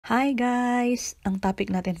Hi guys! Ang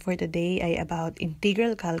topic natin for today ay about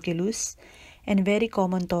integral calculus, and very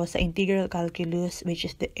common to sa integral calculus, which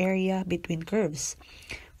is the area between curves.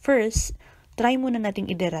 First, try muna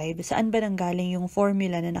nating i-derive saan ba nanggaling yung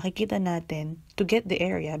formula na nakikita natin to get the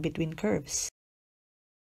area between curves.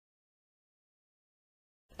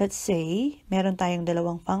 Let's say, meron tayong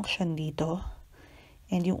dalawang function dito,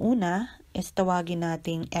 and yung una is tawagin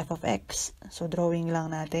nating f of x. So drawing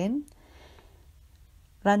lang natin.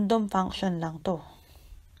 Random function lang to.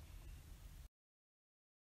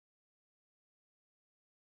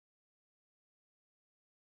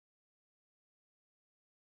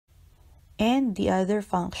 And the other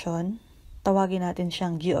function, tawagin natin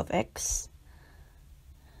siyang g of x.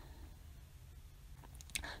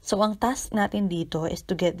 So ang task natin dito is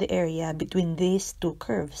to get the area between these two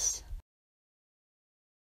curves.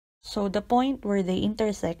 So the point where they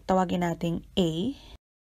intersect, tawagin nating A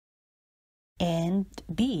and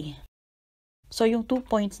B. So yung 2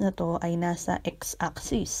 points na to ay nasa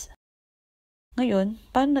x-axis. Ngayon,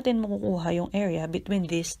 paano natin makukuha yung area between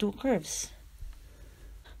these two curves?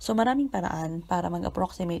 So maraming paraan para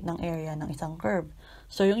mag-approximate ng area ng isang curve.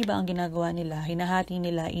 So yung iba ang ginagawa nila, hinahati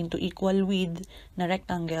nila into equal width na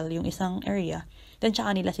rectangle yung isang area, then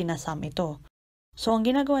tsaka nila sinasum ito. So ang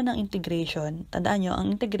ginagawa ng integration, tandaan nyo,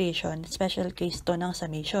 ang integration, special case to ng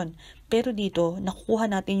summation. Pero dito,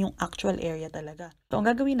 nakukuha natin yung actual area talaga. So ang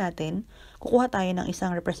gagawin natin, kukuha tayo ng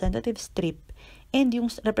isang representative strip, and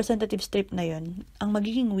yung representative strip na yun, ang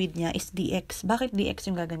magiging width niya is dx. Bakit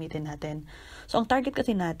dx yung gagamitin natin? So ang target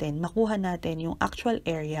kasi natin, makuha natin yung actual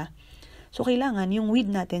area. So kailangan yung width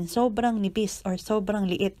natin sobrang nipis or sobrang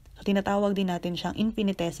liit. So tinatawag din natin siyang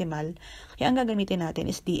infinitesimal. Kaya ang gagamitin natin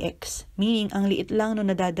is dx. Meaning ang liit lang no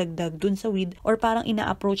nadadagdag dun sa width, or parang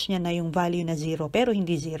ina-approach niya na yung value na 0 pero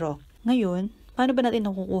hindi 0. Ngayon, paano ba natin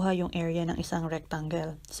nakukuha yung area ng isang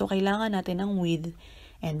rectangle? So kailangan natin ng width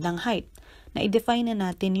and ng height. Na-define na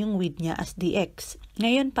natin yung width niya as dx.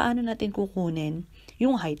 Ngayon, paano natin kukunin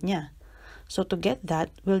yung height niya? So to get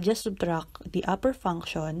that, we'll just subtract the upper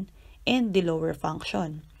function and the lower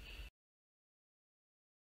function.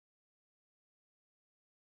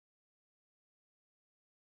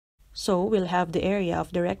 So we'll have the area of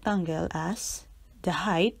the rectangle as the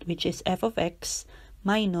height, which is f of x,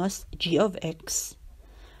 minus g of x,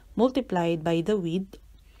 multiplied by the width,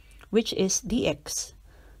 which is dx.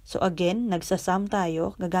 So again, nagsasum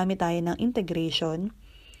tayo, gagamit tayo ng integration,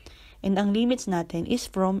 and ang limits natin is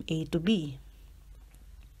from a to b.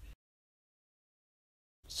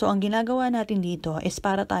 So ang ginagawa natin dito is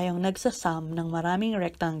para tayong nagsasum ng maraming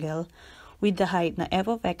rectangle with the height na f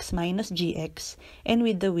of x minus gx and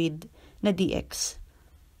with the width na dx.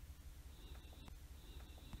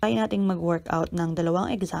 Try nating mag-work out ng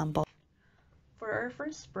dalawang example. For our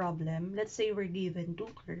first problem, let's say we're given two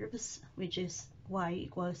curves, which is y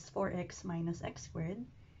equals 4x minus x squared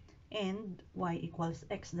and y equals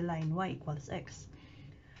x, the line y equals x.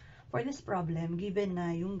 For this problem, given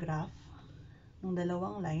na yung graph ng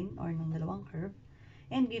dalawang line or ng dalawang curve,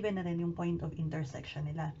 and given na rin yung point of intersection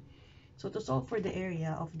nila. So to solve for the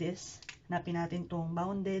area of this, hanapin natin tong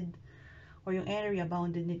bounded or yung area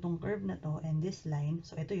bounded nitong curve na to and this line.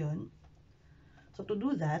 So ito yun. So to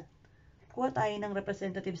do that, kuha tayo ng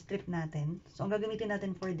representative strip natin. So ang gagamitin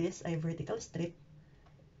natin for this ay vertical strip,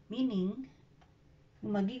 meaning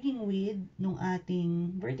yung magiging width ng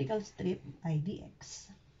ating vertical strip ay dx.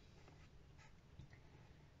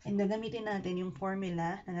 And gagamitin natin yung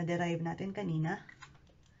formula na na-derive natin kanina.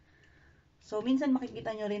 So, minsan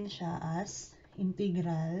makikita nyo rin siya as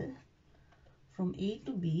integral from a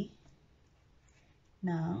to b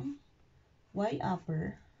ng y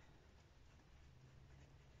upper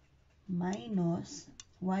minus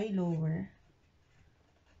y lower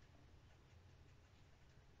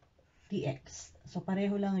dx. So,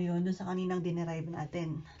 pareho lang yun dun sa kaninang dinerive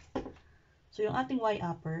natin. So, yung ating y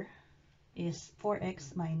upper is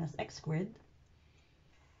 4x minus x squared.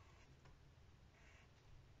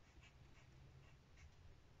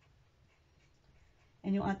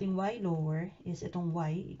 And yung ating y lower is itong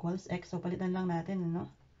y equals x. So, palitan lang natin, ano?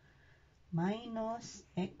 Minus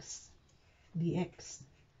x dx.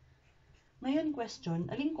 Ngayon, question,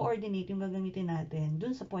 aling coordinate yung gagamitin natin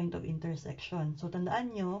dun sa point of intersection? So,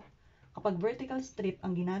 tandaan nyo, kapag vertical strip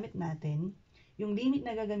ang ginamit natin, yung limit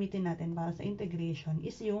na gagamitin natin para sa integration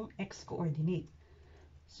is yung x coordinate.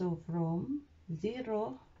 So, from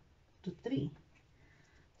 0 to 3.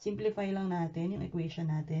 Simplify lang natin yung equation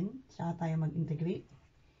natin. Saka tayo mag-integrate.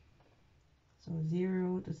 So,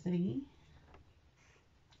 0 to 3.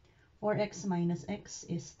 4x minus x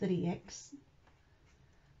is 3x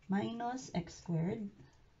minus x squared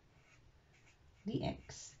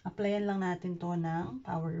dx. Applyan lang natin to ng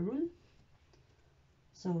power rule.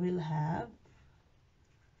 So, we'll have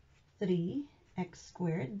 3x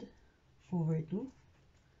squared over 2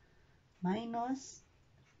 minus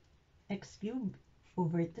x cubed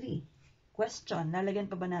over 3. Question, lalagyan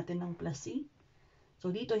pa ba natin ng plus c? So,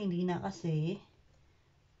 dito hindi na kasi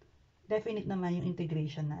definite naman yung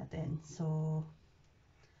integration natin. So,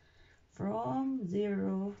 from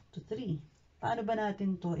 0 to 3. Paano ba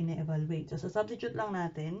natin to ine-evaluate? So, substitute lang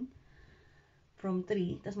natin from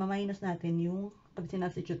 3, tapos ma-minus natin yung, pag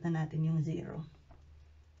sinubstitute na natin yung 0.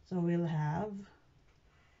 So, we'll have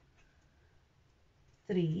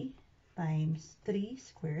 3 times 3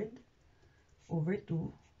 squared over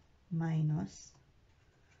 2 minus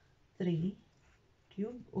 3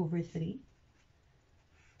 cubed over 3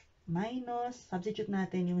 minus, substitute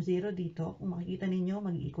natin yung 0 dito. Kung makikita ninyo,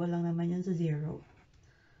 mag-equal lang naman yan sa 0.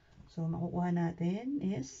 So, makukuha natin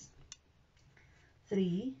is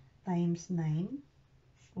 3 times 9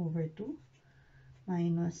 over 2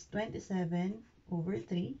 minus 27 over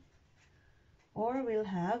 3. Or we'll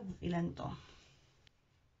have, ilan to?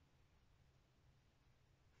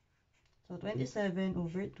 So, 27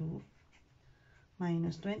 over 2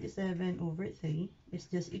 minus 27 over 3 is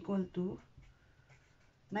just equal to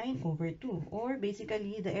 9 over 2. Or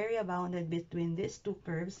basically, the area bounded between these two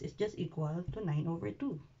curves is just equal to 9 over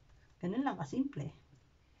 2. Ganun lang kasimple.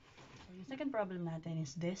 So, yung second problem natin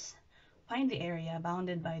is this. Find the area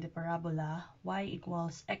bounded by the parabola y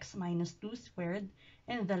equals x minus 2 squared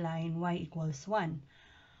and the line y equals 1.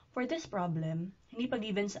 For this problem, hindi pa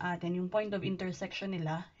given sa atin yung point of intersection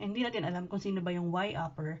nila, and hindi natin alam kung sino ba yung y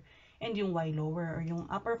upper and yung y lower, or yung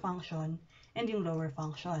upper function and yung lower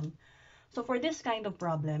function. So for this kind of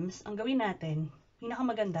problems, ang gawin natin,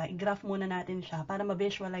 pinakamaganda, i-graph muna natin siya para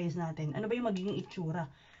ma-visualize natin ano ba yung magiging itsura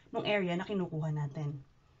ng area na kinukuha natin.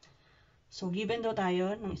 So given daw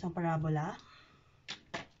tayo ng isang parabola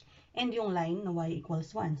and yung line na y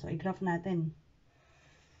equals 1. So i-graph natin.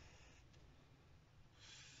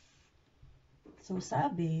 So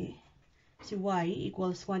sabi, si y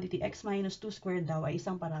equals quantity x minus 2 squared daw ay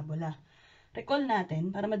isang parabola. Recall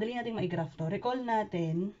natin, para madali natin ma-graph to, recall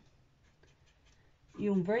natin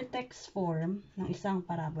yung vertex form ng isang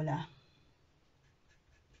parabola.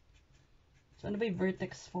 So, ano ba yung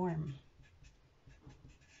vertex form?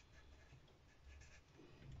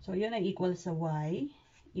 So, yun ay equal sa y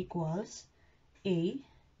equals a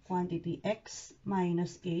quantity x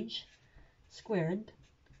minus h squared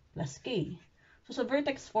plus k. So, sa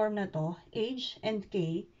vertex form na to, h and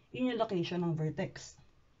k, yun yung location ng vertex.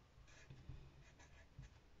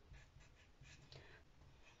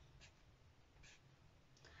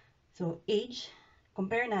 So, h,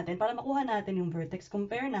 compare natin, para makuha natin yung vertex,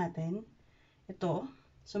 compare natin ito.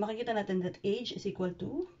 So, makikita natin that h is equal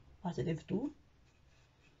to positive 2.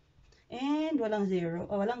 And walang 0,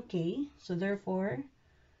 walang k. So, therefore,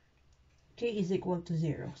 k is equal to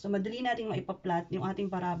 0. So, madali nating maipa-plot yung ating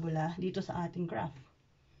parabola dito sa ating graph.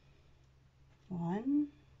 1,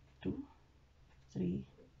 2, 3,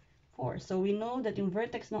 4. So, we know that yung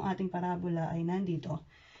vertex ng ating parabola ay nandito.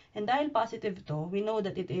 And dahil positive to, we know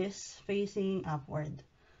that it is facing upward.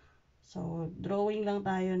 So, drawing lang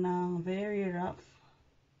tayo ng very rough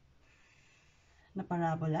na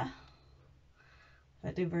parabola.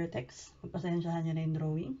 So, ito yung vertex. Pagpasensyahan nyo na yung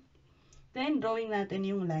drawing. Then, drawing natin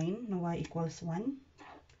yung line na y equals 1.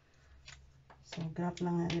 So, graph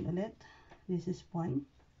lang natin ulit. This is 1.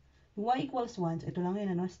 Yung y equals 1, so ito lang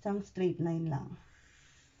yun, ano? Isang straight line lang.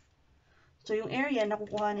 So, yung area na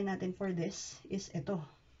kukuhanin natin for this is ito.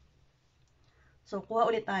 So, kuha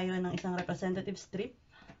ulit tayo ng isang representative strip.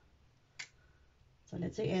 So,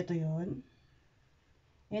 let's say ito yun.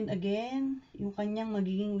 And again, yung kanyang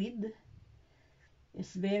magiging width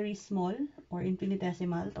is very small or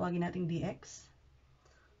infinitesimal. Tawagin natin dx.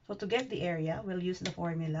 So, to get the area, we'll use the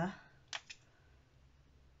formula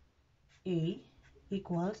a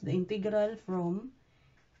equals the integral from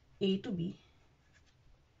a to b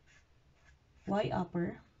y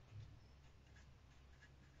upper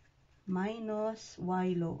minus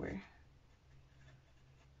y lower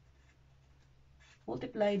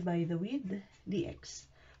multiplied by the width dx.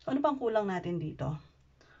 So, ano pang kulang natin dito?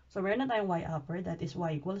 So, meron na tayong y upper, that is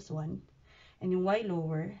y equals 1, and yung y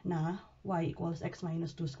lower na y equals x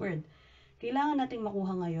minus 2 squared. Kailangan natin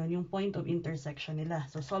makuha ngayon yung point of intersection nila.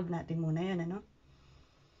 So, solve natin muna yan, ano?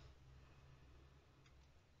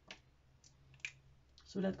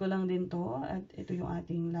 Sulat ko lang din to, at ito yung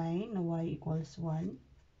ating line na y equals 1.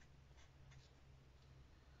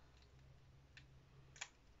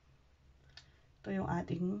 Ito yung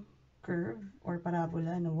ating curve or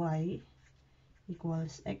parabola na y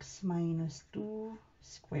equals x minus 2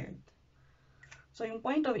 squared. So, yung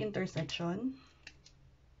point of intersection,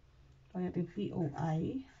 pag natin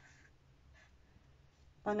POI,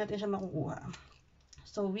 paano natin siya makukuha?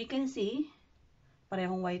 So, we can see,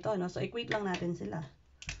 parehong y to, no? So, equate lang natin sila.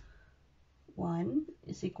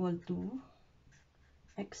 1 is equal to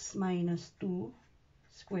x minus 2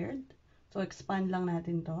 squared. So, expand lang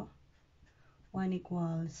natin to. 1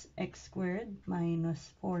 equals x squared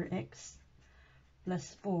minus 4x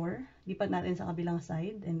plus 4. Lipat natin sa kabilang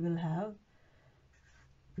side and we'll have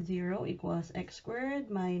 0 equals x squared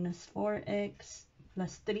minus 4x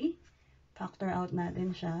plus 3. Factor out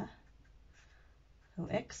natin siya. So,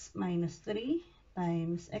 x minus 3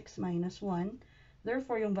 times x minus 1.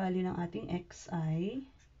 Therefore, yung value ng ating x ay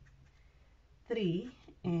 3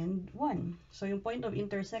 and 1. So, yung point of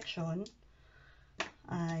intersection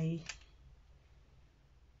ay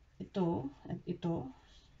ito at ito.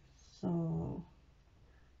 So,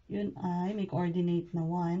 yun ay may coordinate na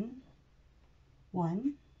 1,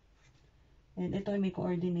 1. And ito ay may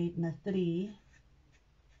coordinate na 3,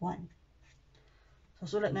 1.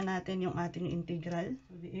 So, sulat na natin yung ating integral.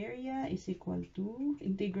 So, the area is equal to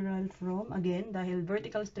integral from, again, dahil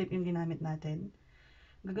vertical strip yung ginamit natin,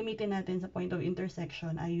 gagamitin natin sa point of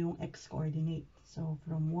intersection ay yung x coordinate. So,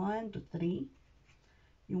 from 1 to 3,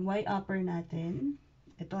 yung y upper natin,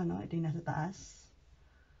 ito, no? Ito yung nasa taas.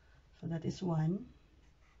 So, that is 1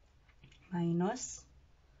 minus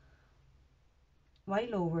y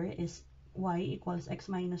lower is y equals x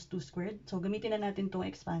minus 2 squared. So, gamitin na natin itong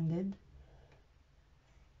expanded.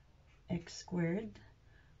 X squared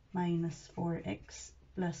minus 4x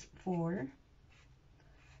plus 4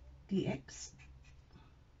 dx.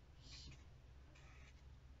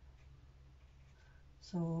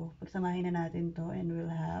 So, pagsamahin na natin to and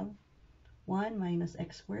we'll have 1 minus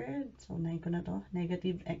x squared. So, 9 ko na to.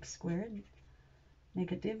 Negative x squared.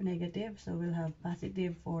 Negative, negative. So, we'll have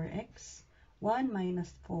positive 4x. 1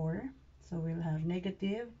 minus 4. So, we'll have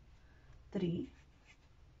negative 3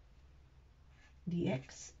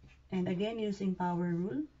 dx. And again, using power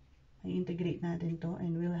rule, i-integrate natin to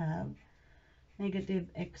and we'll have negative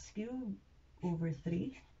x cubed over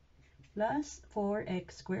 3 plus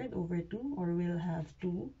 4x squared over 2, or we'll have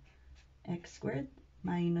 2x squared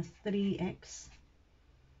minus 3x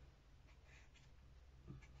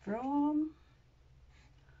from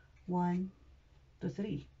 1 to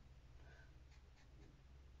 3.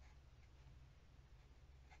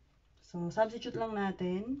 So, substitute lang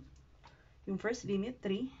natin yung first limit,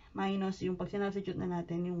 3, minus yung pag sinubstitute na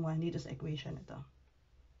natin yung 1 dito sa equation ito.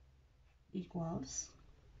 Equals,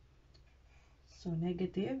 so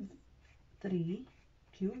negative 3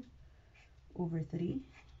 cubed over 3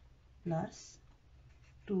 plus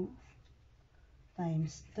 2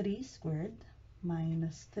 times 3 squared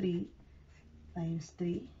minus 3 times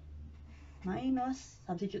 3 minus,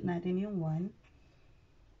 substitute natin yung 1.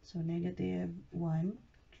 So, negative 1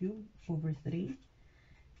 cubed over 3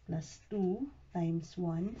 plus 2 times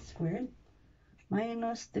 1 squared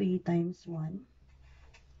minus 3 times 1.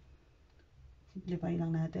 Simplify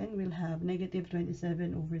lang natin. We'll have negative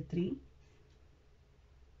 27 over 3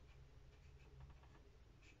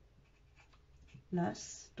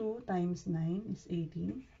 plus 2 times 9 is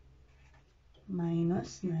 18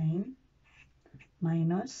 minus 9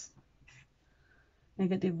 minus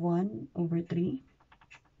negative 1 over 3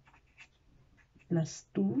 plus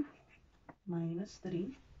 2 minus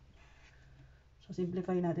 3. So,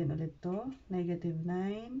 simplify natin ulit to. Negative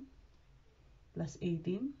 9 plus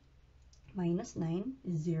 18 minus 9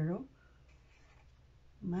 is 0.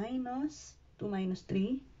 Minus 2 minus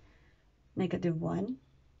 3, negative 1.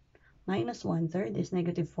 Minus 1/3 is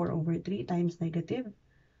negative 4 over 3 times negative.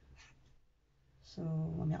 So,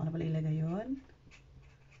 mamaya ko na pala ilagay yun.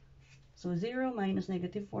 So, 0 minus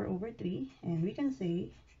negative 4 over 3. And we can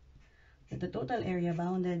say that the total area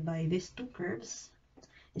bounded by these two curves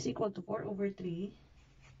is equal to 4 over 3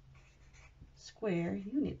 square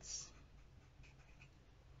units.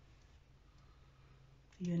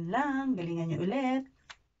 Yun lang. Galingan nyo ulit.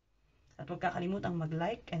 At huwag kakalimutang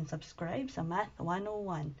mag-like and subscribe sa Math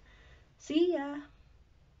 101. See ya!